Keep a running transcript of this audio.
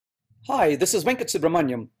Hi, this is Venkat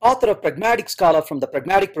Subramaniam, author of Pragmatic Scala from the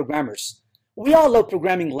Pragmatic Programmers. We all love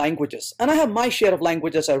programming languages, and I have my share of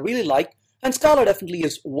languages I really like, and Scala definitely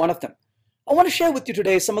is one of them. I want to share with you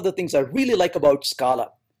today some of the things I really like about Scala.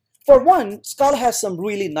 For one, Scala has some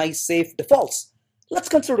really nice safe defaults. Let's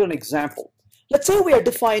consider an example. Let's say we are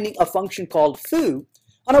defining a function called foo,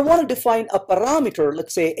 and I want to define a parameter,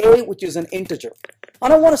 let's say a, which is an integer.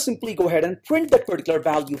 And I want to simply go ahead and print that particular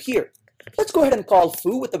value here. Let's go ahead and call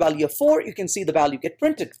foo with the value of 4. You can see the value get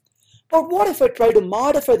printed. But what if I try to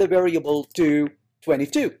modify the variable to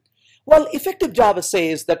 22? Well, effective Java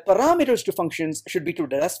says that parameters to functions should be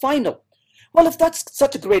treated as final. Well, if that's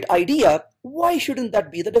such a great idea, why shouldn't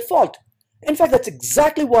that be the default? In fact, that's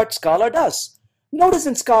exactly what Scala does. Notice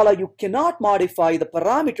in Scala, you cannot modify the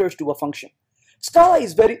parameters to a function. Scala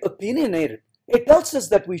is very opinionated. It tells us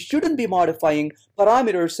that we shouldn't be modifying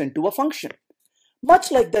parameters into a function.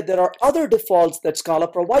 Much like that, there are other defaults that Scala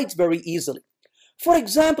provides very easily. For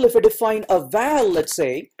example, if I define a val, let's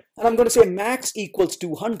say, and I'm going to say max equals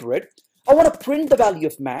 200, I want to print the value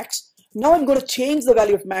of max. Now I'm going to change the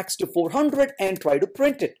value of max to 400 and try to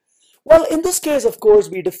print it. Well, in this case, of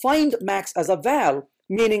course, we defined max as a val,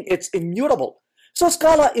 meaning it's immutable. So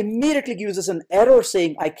Scala immediately gives us an error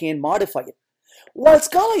saying I can't modify it. While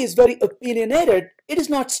Scala is very opinionated, it is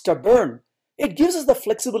not stubborn. It gives us the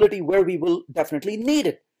flexibility where we will definitely need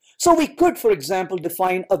it. So we could, for example,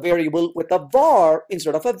 define a variable with a var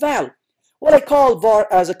instead of a val. Well, I call var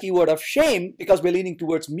as a keyword of shame because we're leaning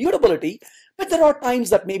towards mutability, but there are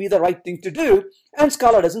times that may be the right thing to do, and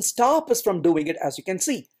Scala doesn't stop us from doing it, as you can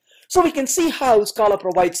see. So we can see how Scala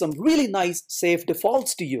provides some really nice, safe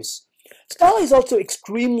defaults to use. Scala is also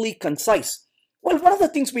extremely concise. Well, one of the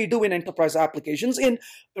things we do in enterprise applications in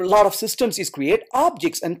a lot of systems is create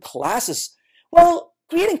objects and classes. Well,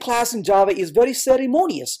 creating class in Java is very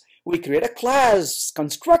ceremonious. We create a class,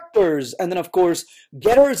 constructors, and then of course,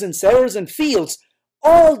 getters and setters and fields,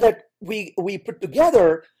 all that we put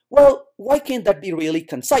together. Well, why can't that be really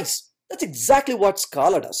concise? That's exactly what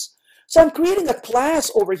Scala does. So I'm creating a class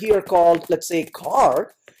over here called, let's say,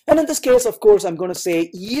 car. And in this case, of course, I'm going to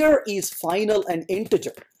say year is final and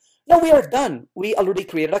integer. Now we are done. We already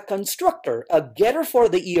created a constructor, a getter for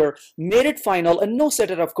the year, made it final, and no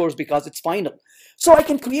setter, of course, because it's final. So I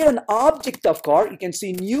can create an object of car. You can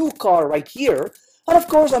see new car right here. And of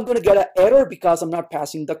course, I'm going to get an error because I'm not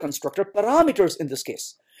passing the constructor parameters in this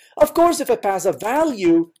case. Of course, if I pass a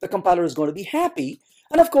value, the compiler is going to be happy.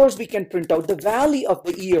 And of course, we can print out the value of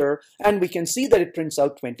the year, and we can see that it prints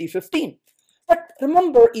out 2015. But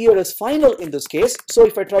remember, year is final in this case. So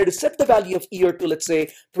if I try to set the value of year to, let's say,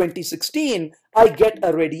 2016, I get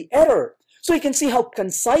a ready error. So you can see how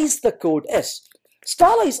concise the code is.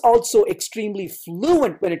 Scala is also extremely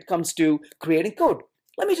fluent when it comes to creating code.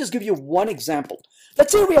 Let me just give you one example.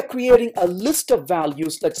 Let's say we are creating a list of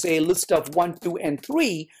values, let's say a list of 1, 2, and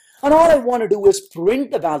 3, and all I want to do is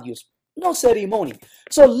print the values. No ceremony.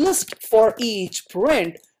 So list for each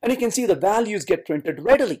print, and you can see the values get printed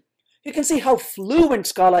readily. You can see how fluent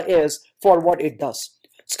Scala is for what it does.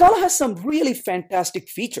 Scala has some really fantastic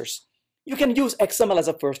features. You can use XML as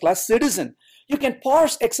a first-class citizen. You can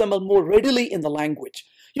parse XML more readily in the language.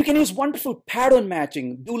 You can use wonderful pattern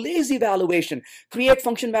matching, do lazy evaluation, create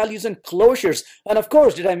function values and closures. And of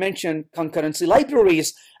course, did I mention concurrency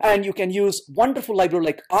libraries? And you can use wonderful library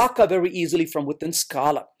like Akka very easily from within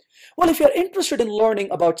Scala. Well, if you're interested in learning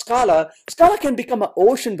about Scala, Scala can become an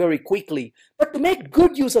ocean very quickly. But to make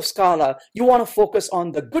good use of Scala, you want to focus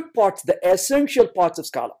on the good parts, the essential parts of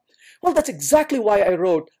Scala. Well, that's exactly why I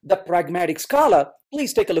wrote the Pragmatic Scala.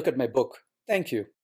 Please take a look at my book. Thank you.